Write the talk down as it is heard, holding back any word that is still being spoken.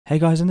Hey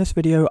guys, in this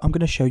video I'm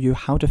going to show you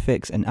how to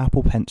fix an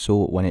Apple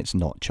Pencil when it's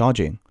not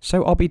charging.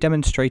 So I'll be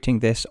demonstrating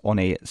this on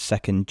a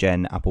 2nd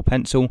gen Apple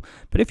Pencil,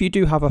 but if you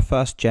do have a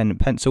 1st gen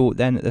pencil,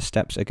 then the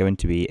steps are going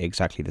to be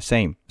exactly the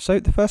same. So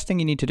the first thing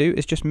you need to do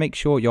is just make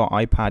sure your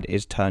iPad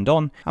is turned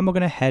on, and we're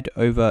going to head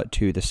over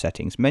to the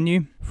settings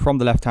menu. From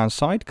the left hand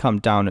side, come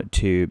down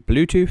to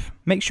Bluetooth.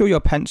 Make sure your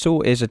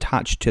pencil is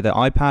attached to the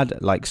iPad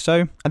like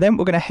so, and then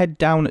we're going to head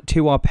down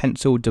to our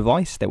pencil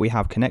device that we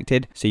have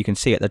connected. So you can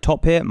see at the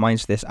top here,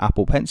 mine's this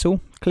Apple Pencil.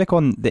 Click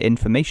on the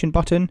information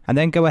button and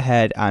then go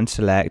ahead and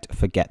select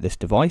forget this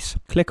device.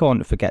 Click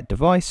on forget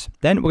device.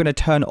 Then we're going to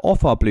turn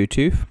off our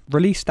Bluetooth,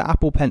 release the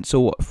Apple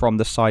Pencil from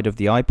the side of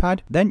the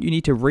iPad. Then you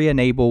need to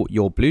re-enable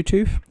your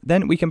Bluetooth.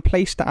 Then we can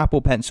place the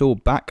Apple Pencil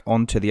back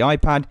onto the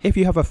iPad. If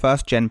you have a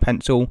 1st gen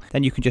pencil,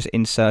 then you can just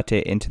insert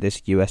it into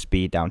this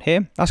USB down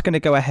here. That's going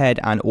to go ahead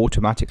and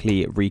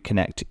automatically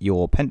reconnect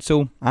your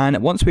pencil. And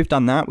once we've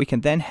done that, we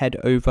can then head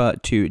over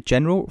to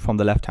General from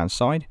the left hand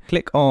side.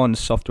 Click on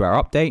Software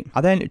Update,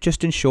 and then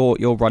just ensure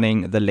you're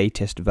running the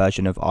latest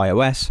version of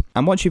iOS.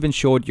 And once you've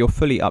ensured you're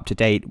fully up to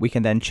date, we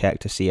can then check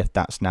to see if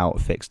that's now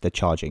fixed the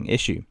charging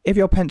issue. If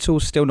your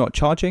pencil's still not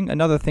charging,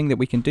 another thing that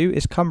we can do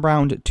is come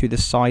round to the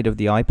side of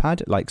the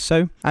iPad like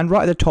so. And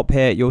right at the top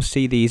here, you'll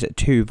see these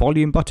 2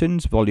 volume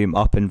buttons, volume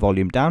up and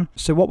volume down.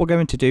 So what we're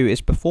going to do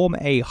is perform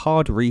a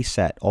hard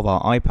reset of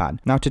our iPad.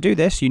 Now to do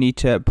this, you need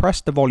to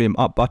press the volume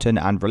up button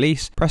and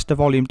release, press the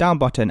volume down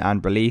button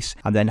and release,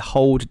 and then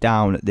hold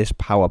down this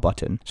power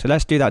button. So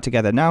let's do that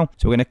together now.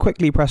 So we're going to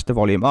quickly press the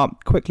volume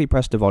up, quickly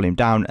press the volume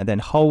down, and then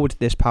hold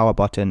this power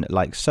button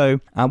like so.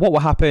 And what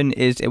will happen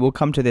is it will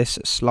come to this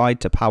slide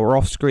to power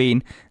off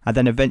screen, and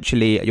then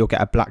eventually you'll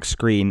get a black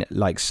screen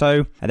like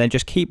so. And then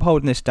just keep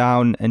holding this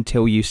down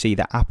until you see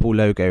the Apple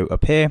logo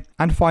appear.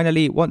 And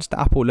finally, once the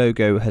Apple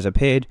logo has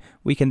appeared,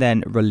 we can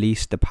then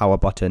release the power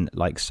button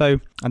like so.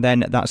 And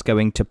then that's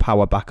going to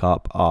power back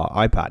up our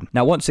iPad.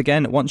 Now, once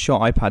again, once your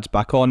iPad's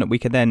back on, we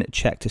can then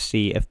check to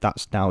see if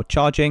that's now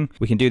charging.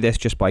 We can do this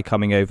just by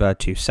coming over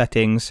to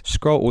settings,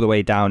 scroll all the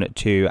way down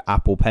to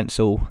Apple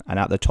Pencil, and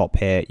at the top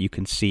here, you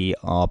can see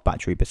our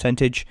battery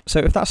percentage. So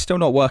if that's still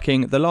not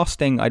working, the last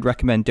thing I'd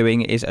recommend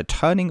doing is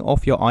turning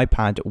off your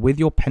iPad with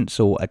your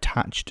pencil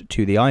attached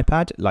to the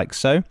iPad like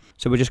so.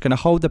 So we're just going to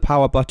hold the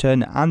power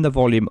button and the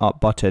volume up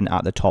button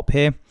at the top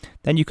here.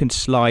 Then you can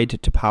slide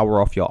to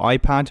power off your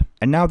iPad.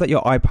 And now that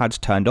your iPad's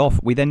turned off,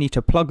 we then need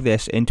to plug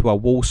this into a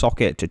wall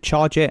socket to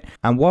charge it.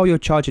 And while you're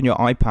charging your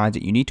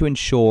iPad, you need to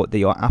ensure that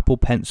your Apple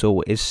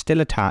Pencil is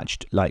still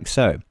attached like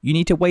so. You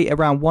need to wait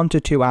around 1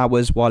 to 2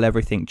 hours while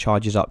everything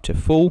charges up to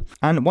full.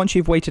 And once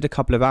you've waited a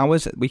couple of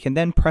hours, we can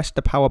then press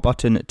the power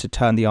button to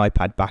turn the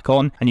iPad back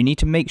on. And you need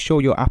to make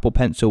sure your Apple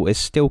Pencil is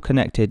still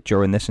connected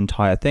during this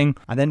entire thing.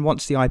 And then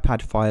once the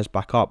iPad fires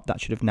back up, that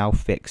should have now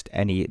fixed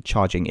any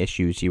charging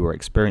issues you were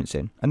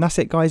experiencing. And that's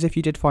it guys. If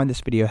you did find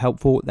this video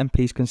helpful, then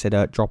please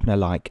consider dropping a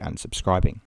like and subscribing.